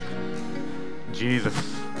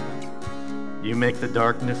Jesus, you make the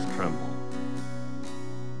darkness tremble.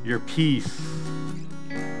 Your peace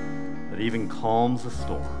that even calms the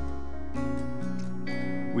storm.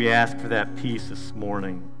 We ask for that peace this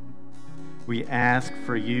morning. We ask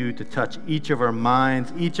for you to touch each of our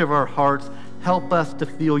minds, each of our hearts. Help us to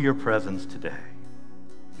feel your presence today.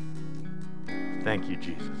 Thank you,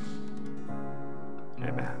 Jesus.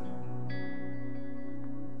 Amen.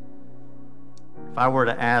 If I were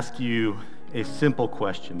to ask you a simple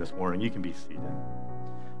question this morning, you can be seated.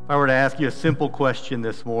 If I were to ask you a simple question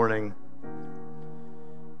this morning,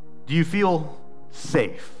 do you feel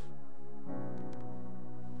safe?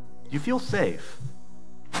 Do you feel safe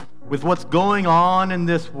with what's going on in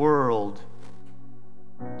this world?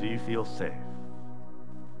 Do you feel safe?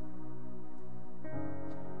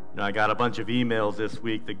 You know, I got a bunch of emails this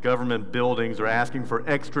week that government buildings are asking for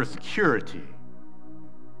extra security.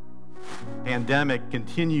 Pandemic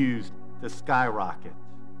continues to skyrocket.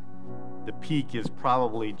 The peak is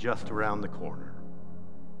probably just around the corner.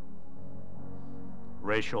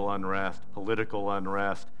 Racial unrest, political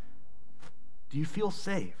unrest. Do you feel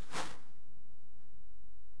safe?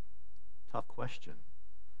 Tough question.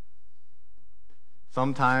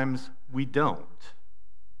 Sometimes we don't.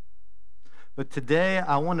 But today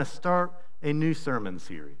I want to start a new sermon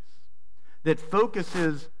series that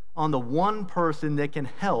focuses on the one person that can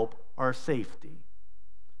help our safety.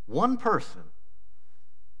 One person,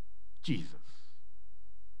 Jesus.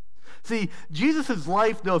 See, Jesus'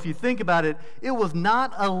 life, though, if you think about it, it was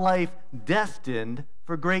not a life destined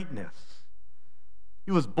for greatness.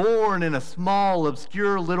 He was born in a small,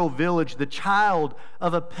 obscure little village, the child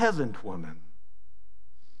of a peasant woman.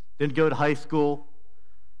 Didn't go to high school,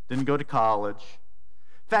 didn't go to college.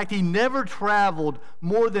 In fact, he never traveled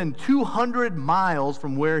more than 200 miles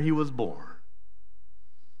from where he was born.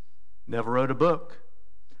 Never wrote a book,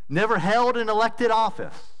 never held an elected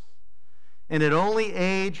office. And at only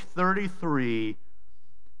age 33,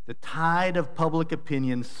 the tide of public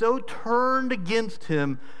opinion so turned against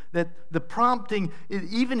him that the prompting,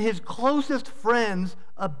 even his closest friends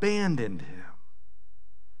abandoned him.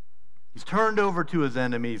 He's turned over to his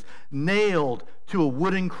enemies, nailed to a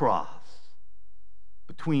wooden cross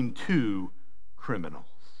between two criminals.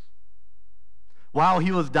 While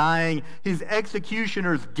he was dying, his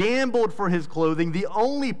executioners gambled for his clothing, the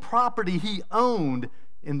only property he owned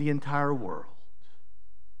in the entire world.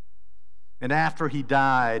 And after he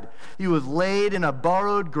died, he was laid in a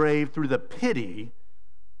borrowed grave through the pity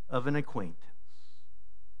of an acquaintance.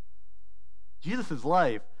 Jesus'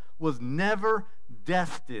 life was never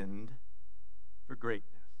destined for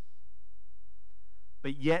greatness.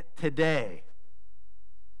 But yet today,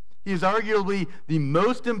 he is arguably the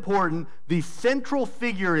most important, the central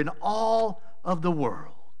figure in all of the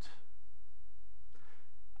world.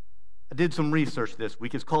 I did some research this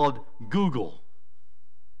week. It's called Google.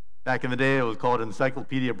 Back in the day, it was called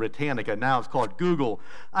Encyclopedia Britannica. Now it's called Google.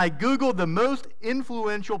 I Googled the most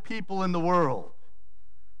influential people in the world.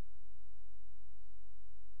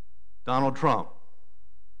 Donald Trump.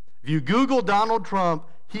 If you Google Donald Trump,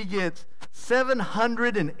 he gets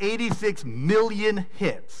 786 million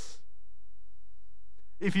hits.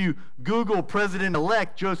 If you Google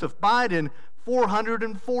President-elect Joseph Biden,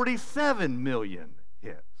 447 million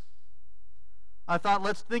hits. I thought,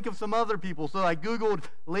 let's think of some other people. So I Googled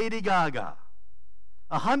Lady Gaga.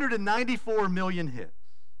 194 million hits.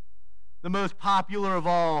 The most popular of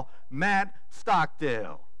all, Matt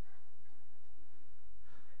Stockdale.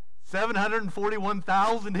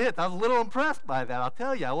 741,000 hits. I was a little impressed by that, I'll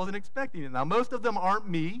tell you. I wasn't expecting it. Now, most of them aren't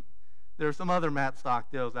me. There are some other Matt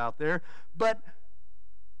Stockdales out there. But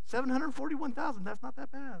 741,000, that's not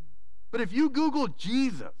that bad. But if you Google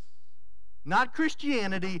Jesus, not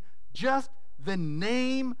Christianity, just the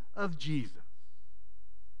name of Jesus,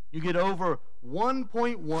 you get over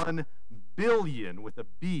 1.1 billion with a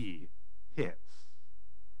B hits.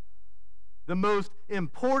 The most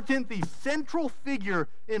important, the central figure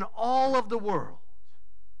in all of the world.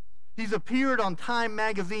 He's appeared on Time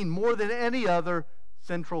magazine more than any other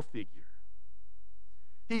central figure.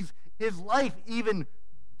 His life even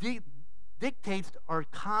dictates our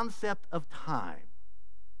concept of time.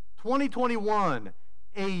 2021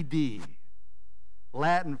 AD,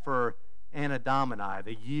 Latin for Anno Domini,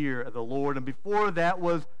 the year of the Lord, and before that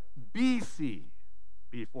was BC,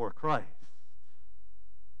 before Christ.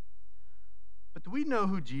 But do we know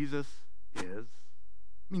who Jesus is?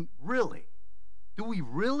 I mean, really? Do we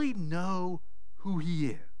really know who he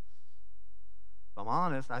is? If I'm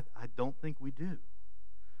honest, I don't think we do.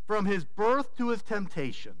 From his birth to his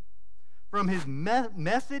temptation, from his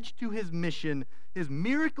message to his mission, his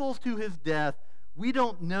miracles to his death, we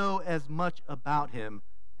don't know as much about him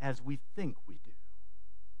as we think we do.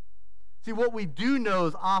 See, what we do know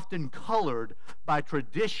is often colored by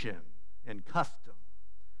tradition and custom,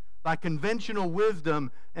 by conventional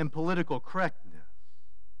wisdom and political correctness.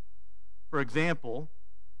 For example,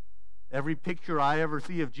 every picture I ever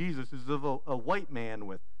see of Jesus is of a white man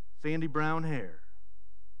with sandy brown hair.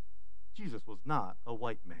 Jesus was not a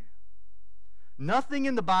white man. Nothing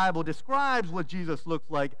in the Bible describes what Jesus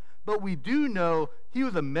looks like, but we do know he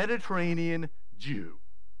was a Mediterranean Jew,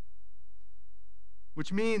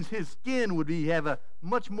 which means his skin would have a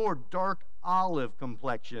much more dark olive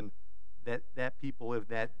complexion that people of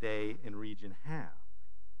that day and region have.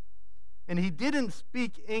 And he didn't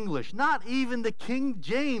speak English, not even the King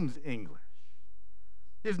James English.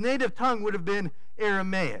 His native tongue would have been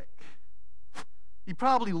Aramaic. He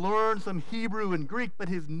probably learned some Hebrew and Greek, but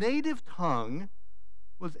his native tongue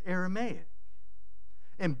was Aramaic.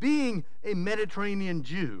 And being a Mediterranean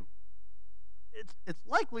Jew, it's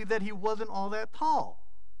likely that he wasn't all that tall.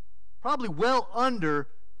 Probably well under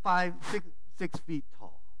 6 feet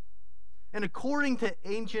tall. And according to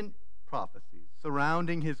ancient prophecies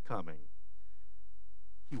surrounding his coming,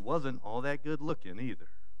 he wasn't all that good looking either.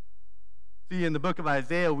 See, in the book of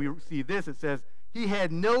Isaiah, we see this. It says, he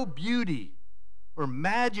had no beauty or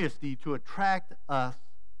majesty to attract us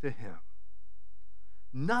to him.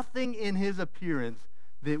 Nothing in his appearance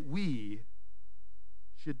that we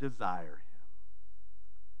should desire him.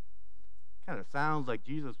 Kind of sounds like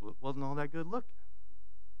Jesus wasn't all that good looking.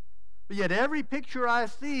 But yet every picture I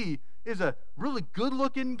see is a really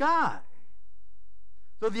good-looking guy.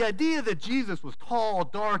 So the idea that Jesus was tall,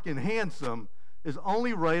 dark, and handsome is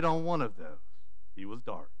only right on one of those. He was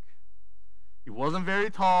dark. He wasn't very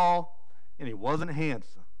tall, and he wasn't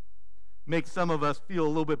handsome. Makes some of us feel a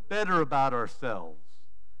little bit better about ourselves,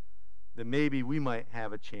 then maybe we might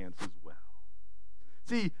have a chance as well.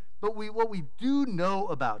 See, but what we do know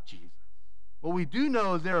about Jesus, what we do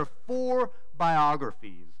know is there are 4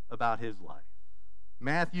 biographies about his life: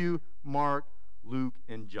 Matthew, Mark, Luke,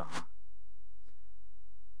 and John.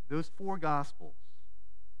 Those 4 Gospels.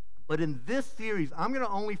 But in this series, I'm going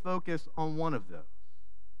to only focus on one of those.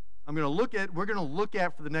 We're going to look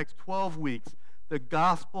at for the next 12 weeks, the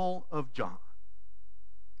Gospel of John.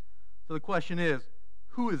 So the question is,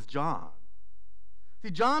 who is John?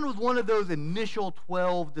 See, John was one of those initial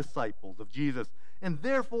 12 disciples of Jesus, and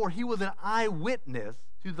therefore he was an eyewitness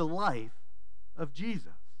to the life of Jesus.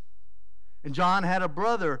 And John had a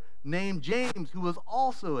brother named James who was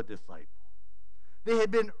also a disciple. They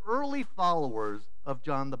had been early followers of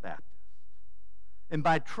John the Baptist. And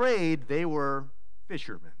by trade, they were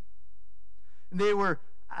fishermen. And they were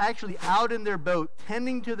actually out in their boat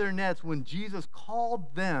tending to their nets when Jesus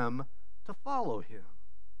called them to follow him.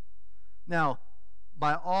 Now,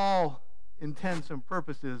 by all intents and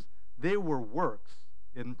purposes, they were works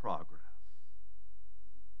in progress.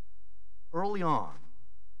 Early on,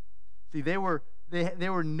 see, they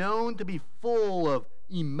were known to be full of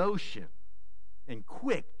emotion and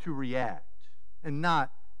quick to react, and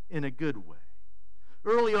not in a good way.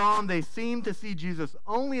 Early on, they seemed to see Jesus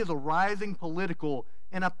only as a rising political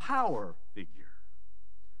and a power figure.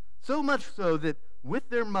 So much so that with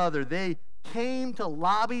their mother, they came to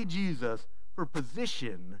lobby Jesus for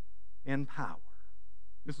position and power.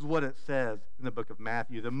 This is what it says in the book of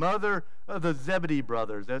Matthew. The mother of the Zebedee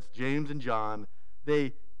brothers, that's James and John,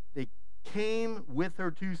 they came with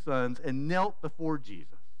her 2 sons and knelt before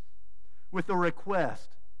Jesus with a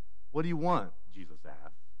request. What do you want? Jesus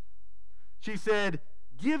asked. She said,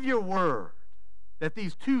 give your word that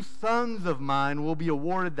these 2 sons of mine will be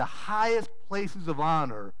awarded the highest places of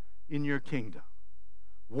honor in your kingdom.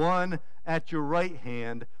 One at your right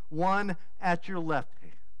hand, one at your left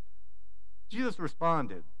hand. Jesus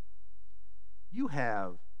responded, you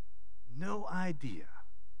have no idea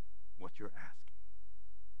what you're asking.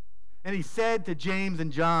 And he said to James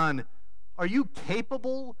and John, are you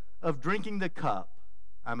capable of drinking the cup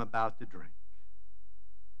I'm about to drink?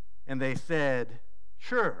 And they said,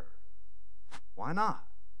 sure, why not?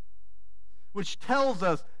 Which tells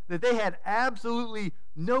us that they had absolutely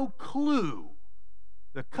no clue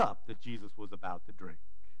the cup that Jesus was about to drink.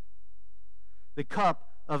 The cup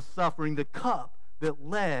of suffering, the cup that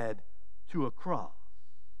led to a cross.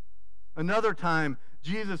 Another time,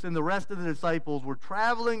 Jesus and the rest of the disciples were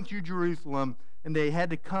traveling to Jerusalem, and they had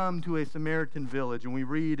to come to a Samaritan village. And we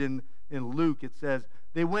read in Luke, it says,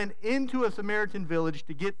 they went into a Samaritan village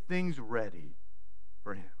to get things ready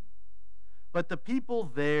for him. But the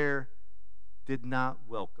people there did not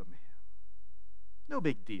welcome him. No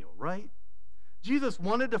big deal, right? Jesus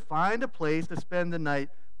wanted to find a place to spend the night,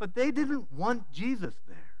 but they didn't want Jesus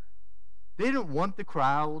there. They didn't want the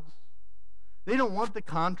crowds. They don't want the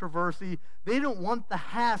controversy. They don't want the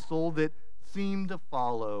hassle that seemed to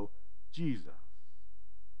follow Jesus.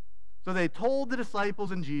 So they told the disciples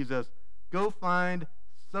and Jesus, go find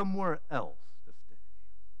somewhere else to stay.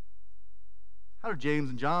 How did James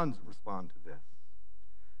and John respond to this?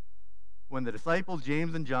 When the disciples,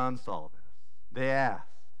 James and John, saw this, they asked,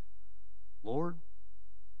 Lord,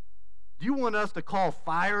 do you want us to call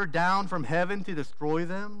fire down from heaven to destroy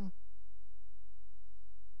them?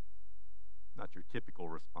 Not your typical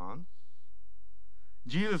response.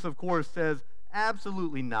 Jesus, of course, says,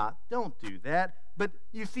 absolutely not. Don't do that. But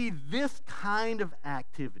you see, this kind of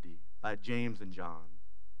activity by James and John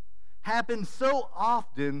happened so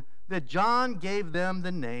often that John gave them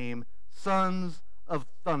the name Sons of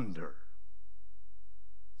Thunder.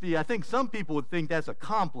 See, I think some people would think that's a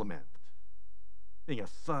compliment. Being a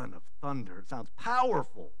son of thunder, it sounds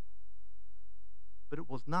powerful. But it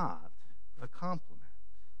was not a compliment.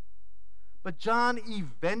 But John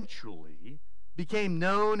eventually became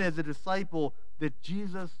known as a disciple that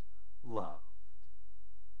Jesus loved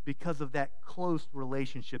because of that close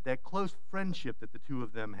relationship, that close friendship that the two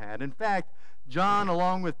of them had. In fact, John,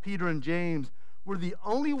 along with Peter and James, were the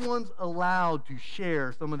only ones allowed to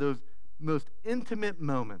share some of those most intimate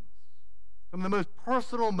moments, some of the most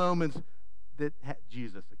personal moments that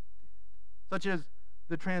Jesus did, such as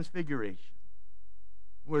the Transfiguration,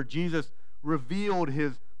 where Jesus revealed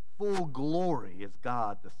his full glory as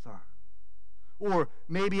God the Son. Or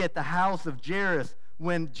maybe at the house of Jairus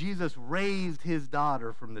when Jesus raised his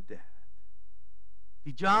daughter from the dead.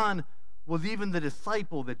 See, John was even the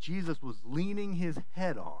disciple that Jesus was leaning his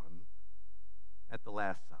head on at the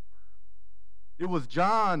Last Supper. It was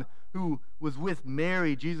John who was with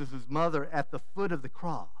Mary, Jesus' mother, at the foot of the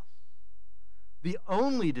cross, the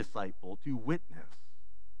only disciple to witness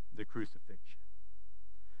the crucifixion.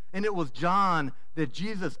 And it was John that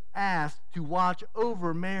Jesus asked to watch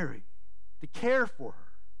over Mary, to care for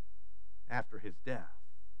her after his death.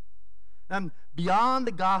 And beyond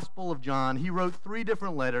the Gospel of John, he wrote 3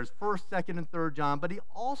 different letters, 1st, 2nd, and 3rd John, but he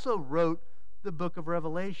also wrote the book of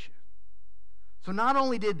Revelation. So not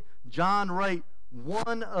only did John write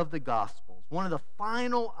one of the Gospels, one of the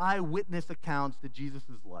final eyewitness accounts to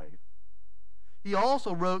Jesus' life, he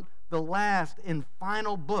also wrote the last and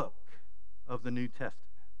final book of the New Testament.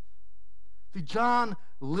 See, John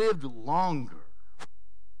lived longer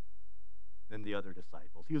than the other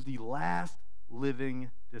disciples. He was the last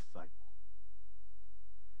living disciple.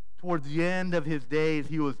 Towards the end of his days,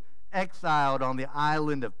 he was exiled on the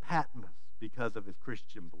island of Patmos because of his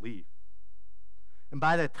Christian belief. And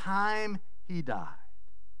by the time he died,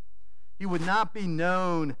 he would not be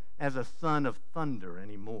known as a son of thunder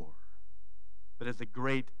anymore, but as a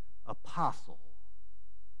great apostle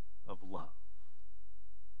of love.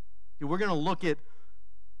 See, we're going to look at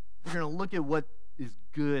what is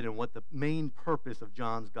good and what the main purpose of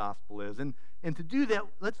John's gospel is. And to do that,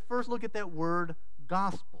 let's first look at that word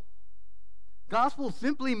gospel. Gospel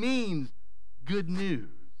simply means good news.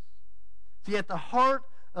 See, at the heart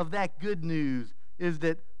of that good news is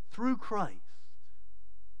that through Christ,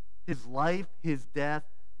 his life, his death,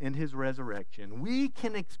 and his resurrection, we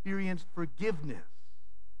can experience forgiveness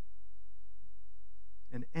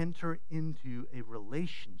and enter into a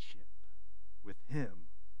relationship with him.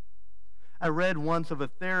 I read once of a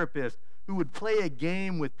therapist who would play a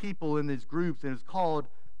game with people in his groups, and it's called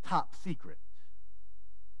Top Secret.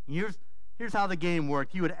 Here's how the game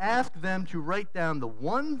worked. He would ask them to write down the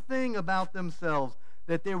one thing about themselves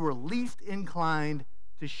that they were least inclined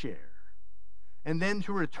to share, and then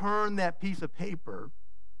to return that piece of paper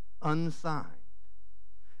unsigned.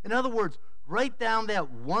 In other words, write down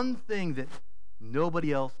that one thing that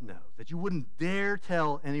nobody else knows, that you wouldn't dare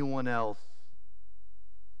tell anyone else.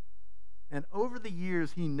 And over the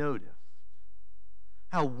years, he noticed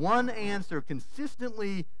how one answer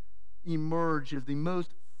consistently emerged as the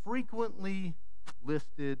most frequently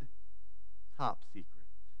listed top secret.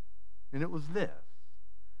 And it was this: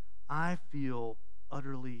 I feel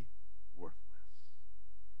utterly worthless.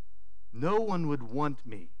 No one would want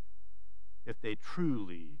me if they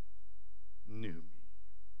truly knew me.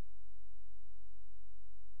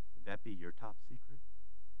 Would that be your top secret?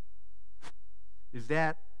 Is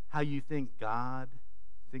that how you think God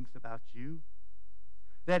thinks about you?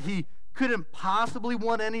 That he couldn't possibly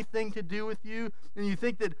want anything to do with you? And you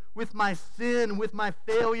think that with my sin, with my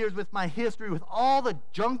failures, with my history, with all the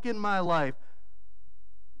junk in my life,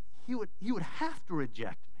 he would have to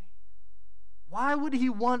reject me. Why would he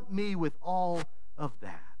want me with all of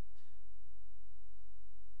that?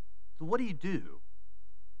 So what do you do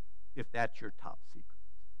if that's your top secret?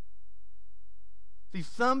 See,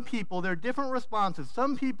 some people, there are different responses.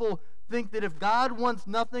 Some people think that if God wants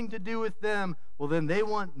nothing to do with them, well, then they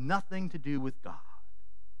want nothing to do with God.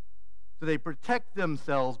 So they protect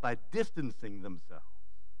themselves by distancing themselves.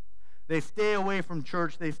 They stay away from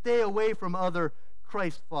church. They stay away from other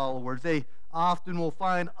Christ followers. They often will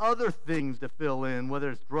find other things to fill in, whether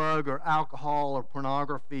it's drug or alcohol or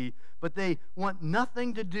pornography, but they want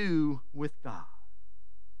nothing to do with God.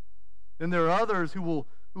 Then there are others who will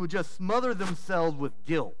just smother themselves with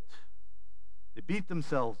guilt. They beat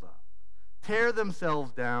themselves up, tear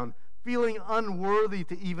themselves down, feeling unworthy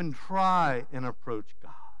to even try and approach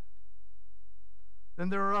God. Then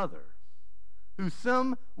there are others who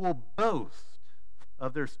some will boast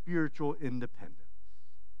of their spiritual independence.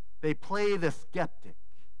 They play the skeptic.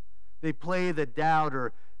 They play the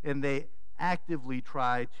doubter, and they actively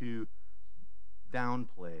try to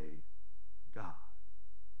downplay God.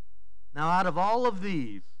 Now, out of all of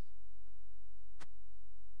these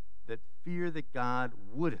that fear that God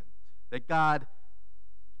wouldn't, that God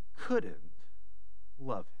couldn't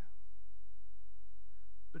love him.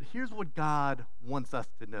 But here's what God wants us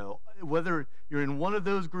to know. Whether you're in one of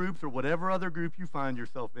those groups or whatever other group you find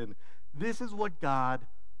yourself in, this is what God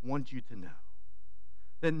wants you to know.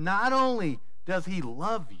 That not only does he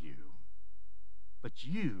love you, but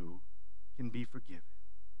you can be forgiven.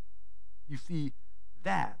 You see,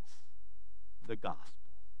 that's the gospel.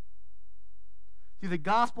 See, the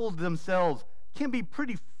Gospels themselves can be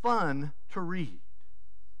pretty fun to read.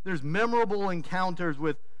 There's memorable encounters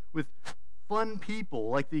with fun people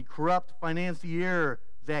like the corrupt financier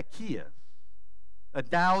Zacchaeus, a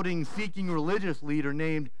doubting, seeking religious leader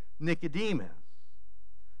named Nicodemus,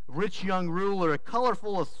 a rich young ruler, a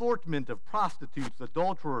colorful assortment of prostitutes,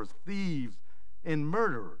 adulterers, thieves, and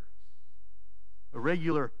murderers, a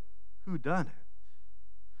regular whodunit.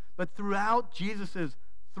 But throughout Jesus'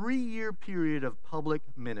 3-year period of public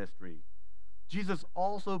ministry, Jesus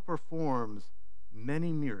also performs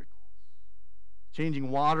many miracles.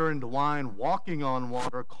 Changing water into wine, walking on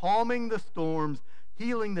water, calming the storms,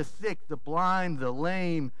 healing the sick, the blind, the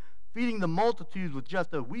lame, feeding the multitudes with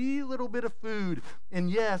just a wee little bit of food,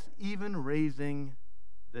 and yes, even raising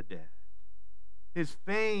the dead. His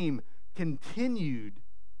fame continued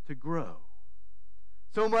to grow,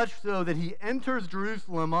 so much so that he enters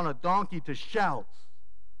Jerusalem on a donkey to shout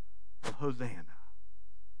of Hosanna.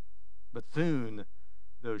 But soon,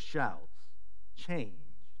 those shouts changed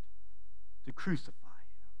to crucify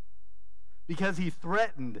him, because he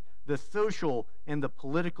threatened the social and the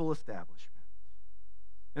political establishment.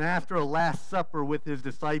 And after a Last Supper with his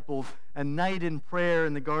disciples, a night in prayer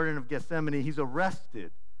in the Garden of Gethsemane, he's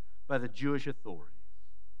arrested by the Jewish authorities.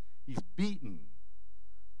 He's beaten,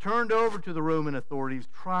 turned over to the Roman authorities,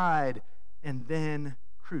 tried, and then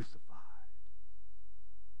crucified.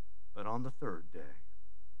 But on the third day,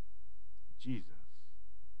 Jesus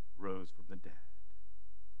rose from the dead,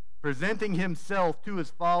 presenting himself to his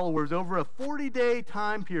followers over a 40-day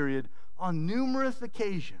time period on numerous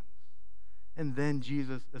occasions. And then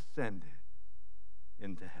Jesus ascended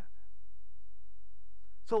into heaven.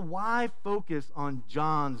 So why focus on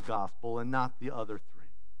John's gospel and not the other three?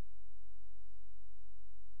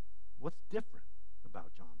 What's different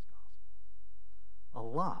about John's gospel? A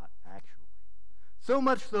lot, actually. So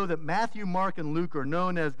much so that Matthew, Mark, and Luke are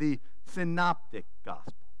known as the synoptic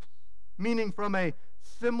gospels, meaning from a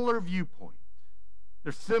similar viewpoint.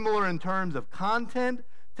 They're similar in terms of content,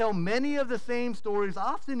 tell many of the same stories,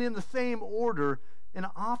 often in the same order, and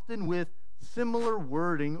often with similar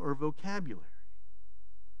wording or vocabulary.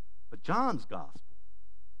 But John's gospel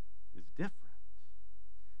is different.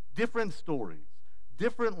 Different stories,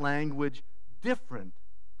 different language, different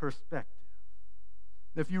perspective.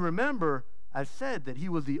 If you remember, I said that he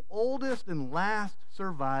was the oldest and last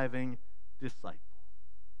surviving disciple,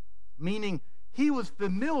 meaning he was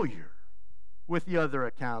familiar with the other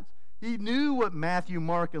accounts. He knew what Matthew,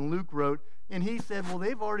 Mark, and Luke wrote, and he said, well,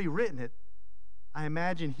 they've already written it. I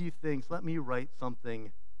imagine he thinks, let me write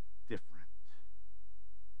something different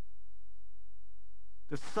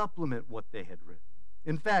to supplement what they had written.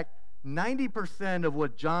 In fact, 90% of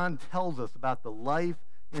what John tells us about the life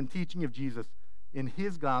and teaching of Jesus in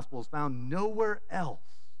his gospel is found nowhere else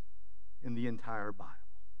in the entire Bible.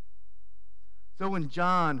 So in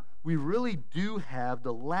John, we really do have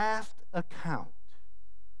the last account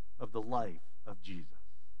of the life of Jesus.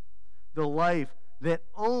 The life that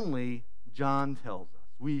only John tells us.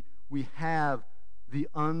 We have the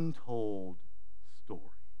untold story.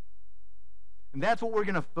 And that's what we're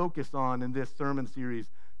going to focus on in this sermon series.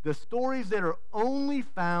 The stories that are only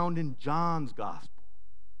found in John's gospel,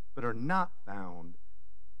 but are not found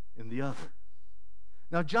in the others.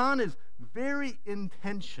 Now, John is very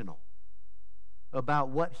intentional about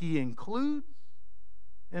what he includes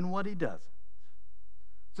and what he doesn't.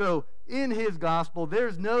 So, in his gospel,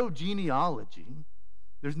 there's no genealogy.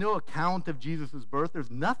 There's no account of Jesus' birth.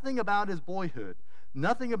 There's nothing about his boyhood.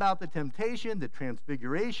 Nothing about the temptation, the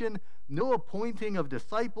transfiguration, no appointing of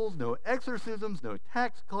disciples, no exorcisms, no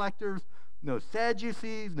tax collectors, no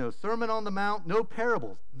Sadducees, no Sermon on the Mount, no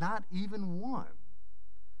parables, not even one.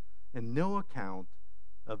 And no account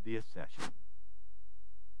of the accession.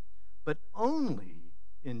 But only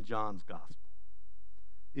in John's gospel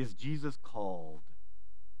is Jesus called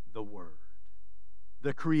the Word,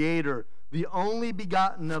 the Creator, the only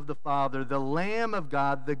begotten of the Father, the Lamb of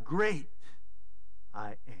God, the great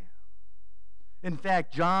I am. In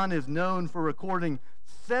fact, John is known for recording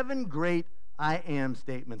 7 great I am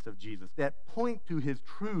statements of Jesus that point to his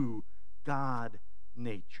true God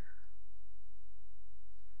nature.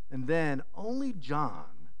 And then only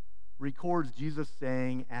John records Jesus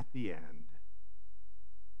saying at the end,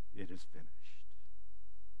 "It is finished."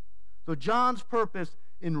 So John's purpose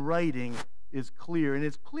in writing is clear, and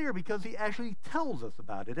it's clear because he actually tells us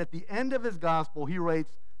about it. At the end of his gospel, he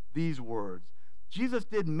writes these words: Jesus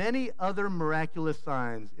did many other miraculous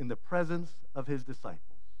signs in the presence of his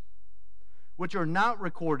disciples, which are not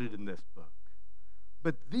recorded in this book.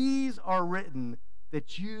 But these are written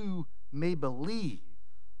that you may believe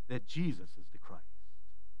that Jesus is the Christ,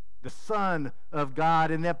 the Son of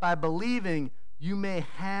God, and that by believing you may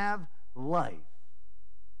have life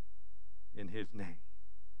in his name.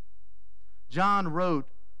 John wrote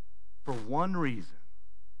for one reason: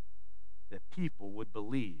 that people would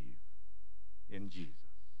believe in Jesus,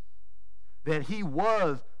 that he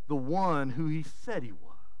was the one who he said he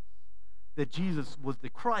was, that Jesus was the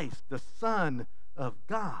Christ, the Son of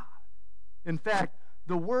God. In fact,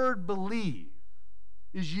 the word believe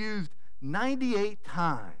is used 98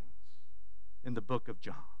 times in the book of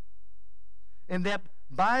John, and that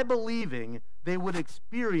by believing they would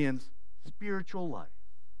experience spiritual life.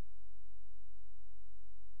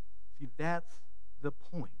 See, that's the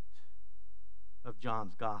point of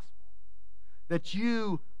John's gospel, that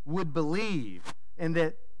you would believe and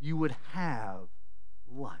that you would have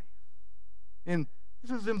life. And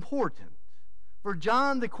this is important. For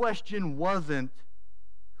John, the question wasn't,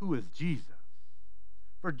 who is Jesus?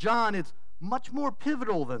 For John, it's much more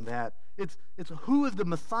pivotal than that. It's who is the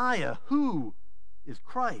Messiah? Who is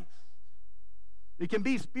Christ? It can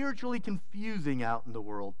be spiritually confusing out in the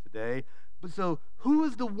world today. But so, who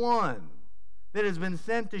is the one that has been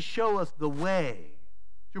sent to show us the way,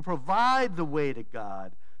 to provide the way to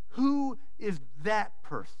God? Who is that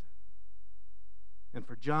person? And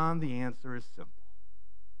for John, the answer is simple.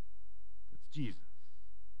 It's Jesus.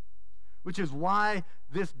 Which is why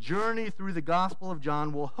this journey through the Gospel of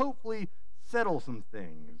John will hopefully settle some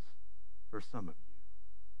things for some of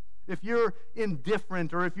you. If you're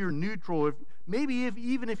indifferent or if you're neutral,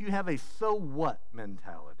 even if you have a so what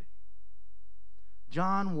mentality,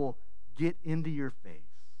 John will get into your face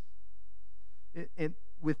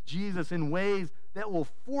with Jesus in ways that will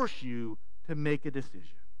force you to make a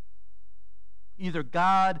decision. Either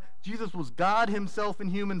Jesus was God himself in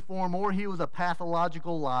human form, or he was a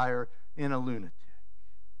pathological liar and a lunatic.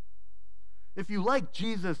 If you like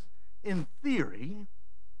Jesus in theory,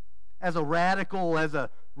 as a radical, as a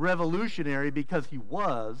revolutionary, because he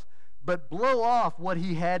was, but blow off what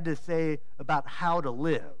he had to say about how to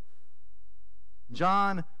live,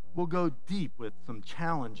 John will go deep with some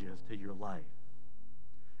challenges to your life.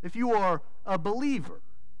 If you are a believer,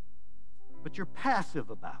 but you're passive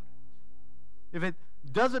about it, if it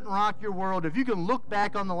doesn't rock your world, if you can look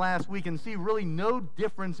back on the last week and see really no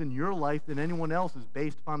difference in your life than anyone else's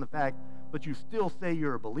based upon the fact, but you still say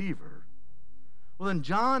you're a believer, well, then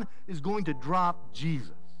John is going to drop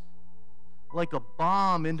Jesus like a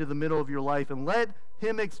bomb into the middle of your life and let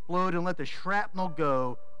him explode and let the shrapnel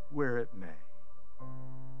go where it may.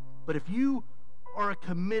 But if you are a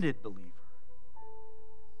committed believer,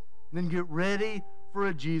 then get ready for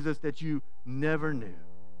a Jesus that you never knew.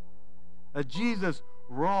 A Jesus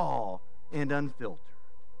raw and unfiltered.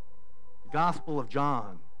 The Gospel of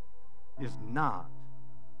John is not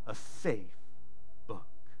a safe book.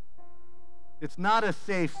 It's not a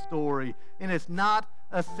safe story, and it's not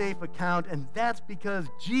a safe account, and that's because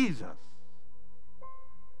Jesus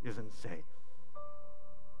isn't safe.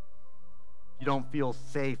 If you don't feel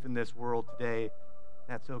safe in this world today,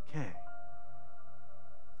 that's okay.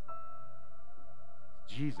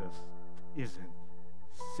 Jesus isn't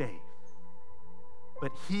safe.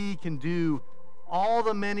 But he can do all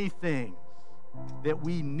the many things that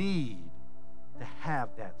we need to have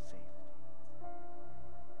that safety.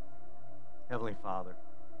 Heavenly Father,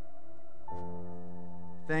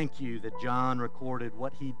 thank you that John recorded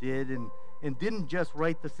what he did and didn't just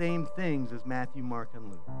write the same things as Matthew, Mark,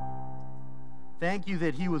 and Luke. Thank you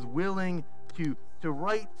that he was willing to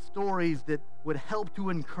write stories that would help to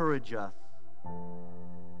encourage us,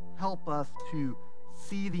 help us to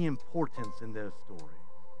see the importance in those stories.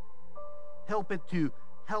 Help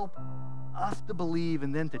us to believe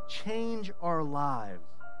and then to change our lives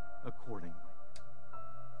accordingly.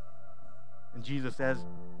 And Jesus, as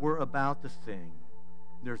we're about to sing,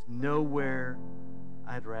 there's nowhere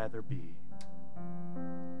I'd rather be,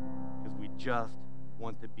 because we just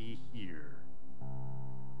want to be here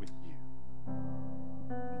with you.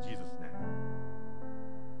 In Jesus'